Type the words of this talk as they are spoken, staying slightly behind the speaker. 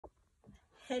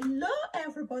Hello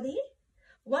everybody,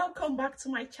 welcome back to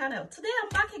my channel. Today I'm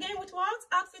back again with what?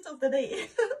 Outfit of the day.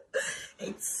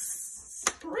 It's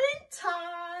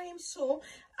springtime, so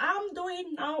I'm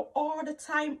doing now all the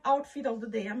time outfit of the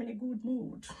day. I'm in a good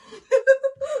mood.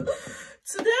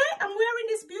 Today I'm wearing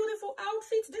this beautiful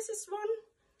outfit. This is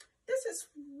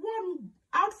one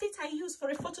outfit I used for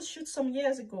a photo shoot some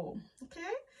years ago.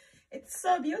 Okay, it's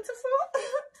so beautiful.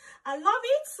 I love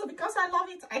it, so because I love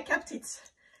it, I kept it.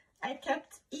 But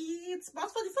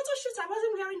for the photo shoot I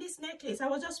wasn't wearing this necklace. I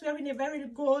was just wearing a very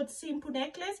good simple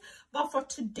necklace, but for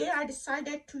today I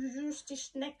decided to use this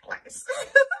necklace.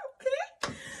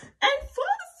 Okay, and for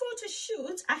the photo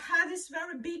shoot I had this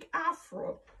very big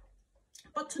afro,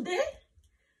 but today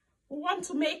we want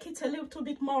to make it a little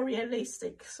bit more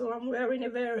realistic, so I'm wearing a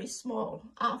very small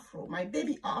afro, my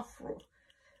baby afro.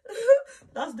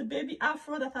 That's the baby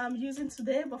afro that I'm using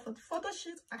today, but for the photo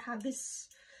shoot I had this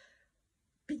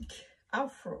big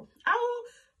afro. I'll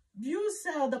use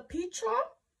the picture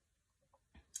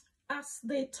as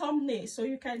the thumbnail so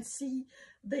you can see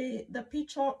the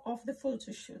picture of the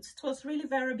photo shoot. It was really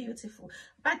very beautiful.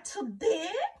 But today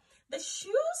the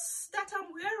shoes that I'm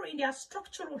wearing, they are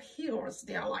structural heels.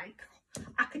 They are like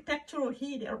architectural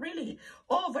heel. They're really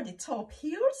over the top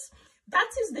heels. That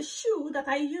is the shoe that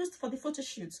I used for the photo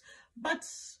shoot. But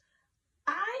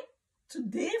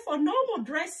today for normal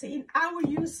dressing I will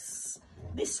use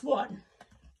this one,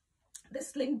 the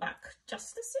slingback.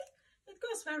 Just to see, it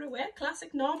goes very well,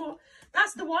 classic normal.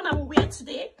 That's the one I will wear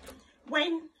today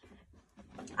when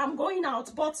I'm going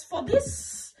out. But for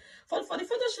this, for the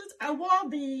photo shoot, I wore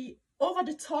the over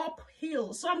the top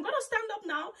heels. So I'm gonna stand up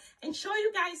now and show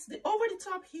you guys the over the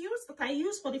top heels that I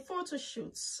use for the photo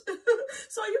shoots.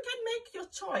 So you can make your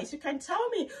choice. You can tell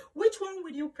me which one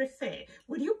would you prefer.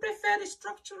 Would you prefer the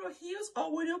structural heels,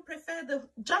 or would you prefer the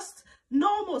just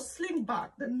normal slingback,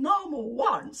 the normal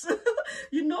ones?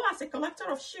 You know, as a collector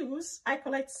of shoes, I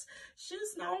collect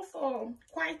shoes now for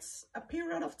quite a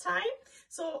period of time.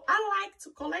 So I like to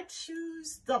collect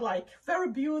shoes that are like very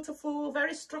beautiful,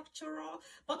 very structural,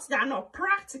 but they are not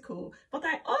practical. But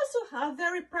I also have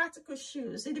very practical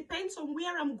shoes. It depends on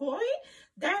where I'm going.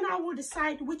 Then I will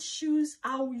decide which shoes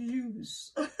I will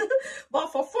use.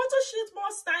 But for photo shoot,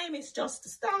 most time it's just to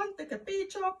stand, take a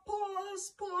picture,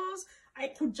 pause. I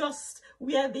could just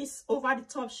wear this over the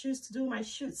top shoes to do my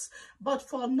shoots. But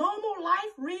for normal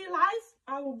life, real life,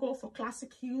 I will go for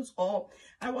classic heels, or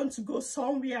I want to go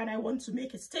somewhere and I want to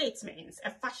make a statement,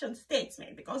 a fashion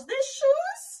statement, because these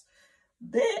shoes,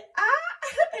 they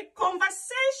are a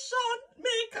conversation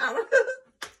maker.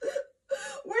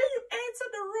 When you enter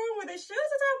the room with the shoes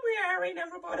that I'm wearing,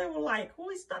 everybody will like, who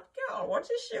is that girl? What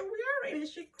is she wearing?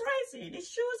 Is she crazy? These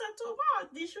shoes are too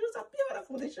much. These shoes are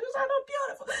beautiful. These shoes are not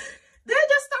beautiful. They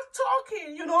just start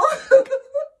talking, you know.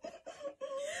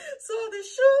 So the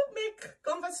shoe make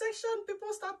conversation.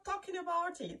 People start talking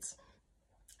about it.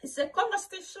 It's a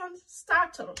conversation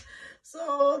starter.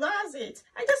 So that's it.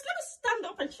 Let me stand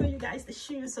up and show you guys the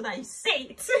shoes so that you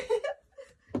see it.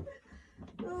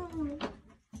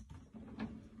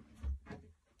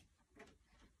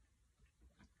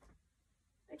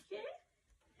 Okay.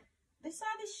 These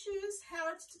are the shoes,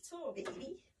 head to toe,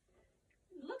 baby.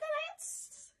 Look at it.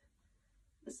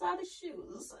 These are the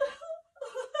shoes.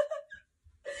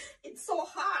 It's so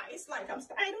high. It's like I don't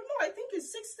know. I think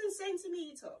it's 16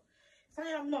 centimeters. If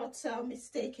I am not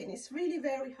mistaken, it's really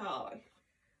very high.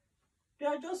 They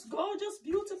are just gorgeous,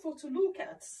 beautiful to look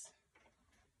at.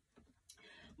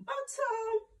 But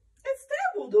it's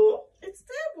stable though. It's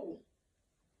stable.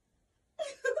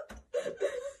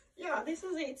 Yeah, this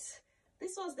is it.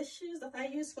 This was the shoes that I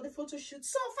used for the photo shoot.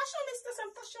 So fashionistas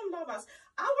and fashion lovers,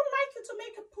 I would like you to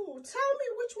make a poll. Tell me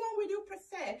which one would you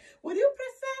prefer. Would you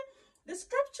prefer the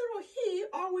structural heel,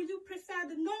 or will you prefer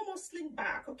the normal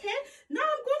slingback? Okay, now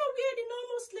I'm gonna wear the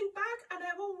normal slingback, and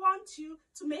I will want you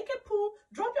to make a poll.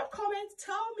 Drop your comment,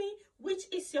 tell me which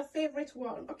is your favorite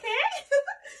one. Okay.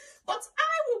 But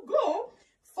I will go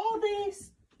for the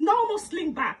normal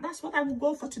slingback. That's what I will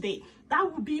go for today. That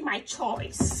will be my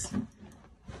choice.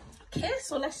 Okay,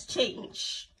 so let's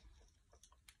change.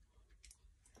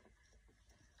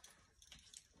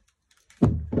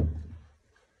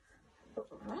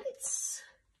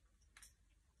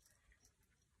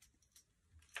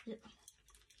 Yeah.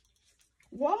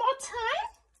 One more time.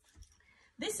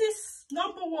 This is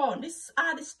number one. These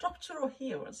are the structural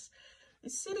heels. You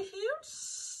see the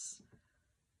heels?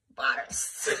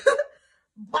 Baddest.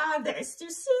 Baddest.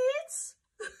 You see it?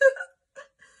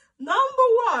 Number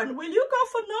one. Will you go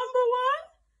for number one?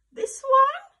 This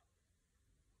one?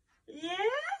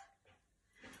 Yeah?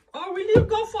 Or will you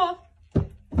go for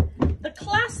the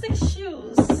classic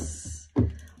shoes?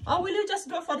 Or will you just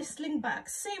go for the sling back?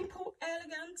 Simple,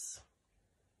 elegant.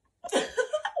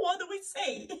 What do we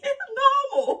say?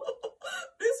 Normal.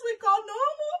 This we call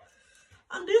normal,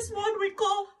 and this one we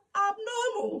call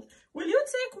abnormal. Will you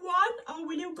take one or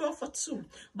will you go for two?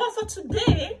 But for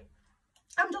today,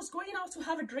 I'm just going out to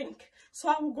have a drink, so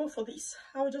I will go for this.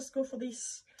 I will just go for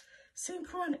this.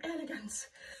 Simple and elegant.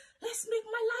 Let's make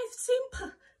my life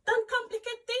simple. Don't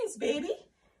complicate things, baby.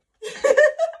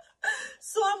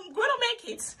 So I'm gonna make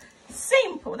it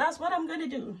simple. That's what I'm gonna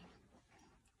do.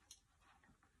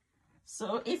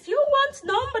 So if you want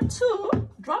number 2,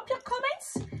 drop your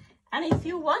comments. And if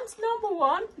you want number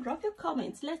 1, drop your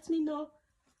comments. Let me know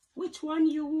which one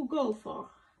you will go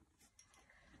for.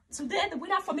 Today, the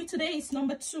winner for me today is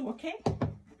number 2, okay?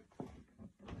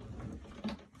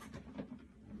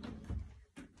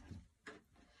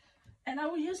 And I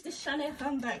will use this Chanel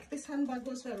handbag. This handbag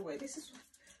goes very well. This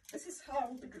is how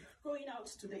I'll be going out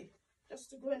today. Just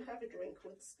to go and have a drink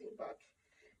with this thing bag.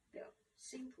 Yeah,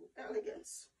 simple,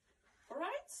 elegance. All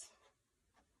right?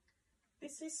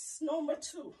 This is number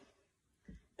 2.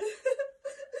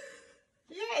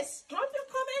 Yes, drop your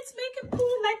comments, make it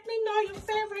cool. Let me know your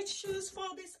favorite shoes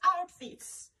for these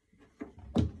outfits.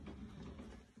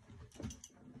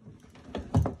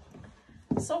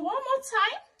 So one more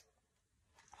time,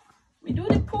 we do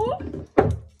the pull.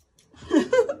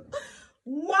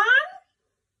 1,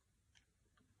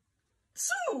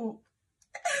 2.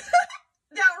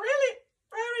 They are really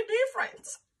very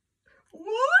different. 1,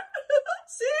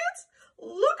 see it?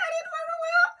 Look at it very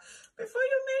well before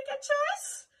you make a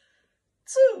choice.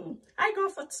 2. I go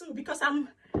for 2 because I'm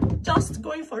just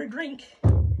going for a drink.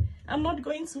 I'm not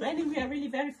going to anywhere really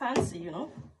very fancy, you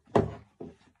know.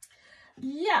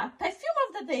 Yeah, perfume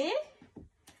of the day.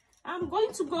 I'm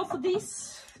going to go for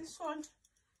this one.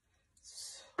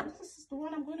 This is the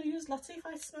one I'm going to use.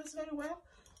 Latifa. It smells very well.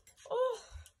 Oh,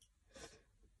 it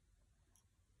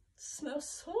smells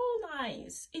so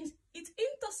nice. It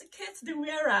intoxicates the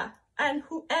wearer and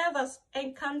whoever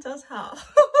encounters her.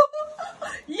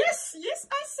 Yes,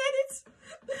 I said it.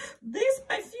 This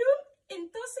perfume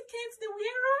intoxicates the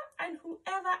wearer and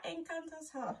whoever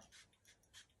encounters her.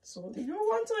 So do you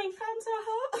want to encounter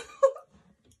her?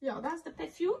 Yeah, that's the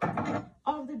perfume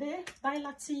of the day by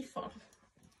Latifa.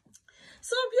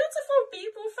 So beautiful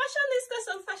people,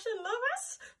 fashionistas and fashion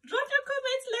lovers, drop your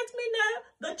comments, let me know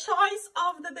the choice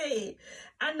of the day.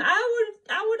 And I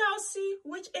would now see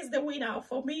which is the winner.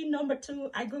 For me, number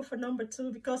 2, I go for number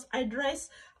 2 because I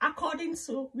dress according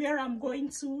to where I'm going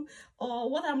to or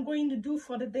what I'm going to do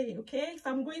for the day, okay? If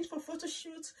I'm going for photo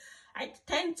shoots, I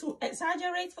tend to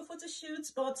exaggerate for photo shoots,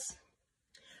 but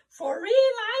for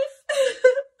real life,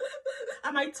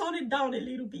 I might tone it down a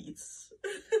little bit.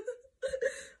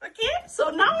 Okay, so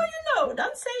now you know.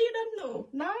 Don't say you don't know.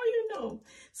 Now you know.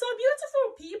 So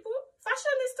beautiful people,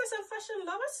 fashionistas and fashion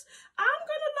lovers, I'm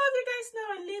gonna love you guys now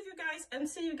and leave you guys and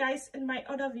see you guys in my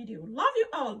other video. Love you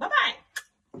all. Bye bye.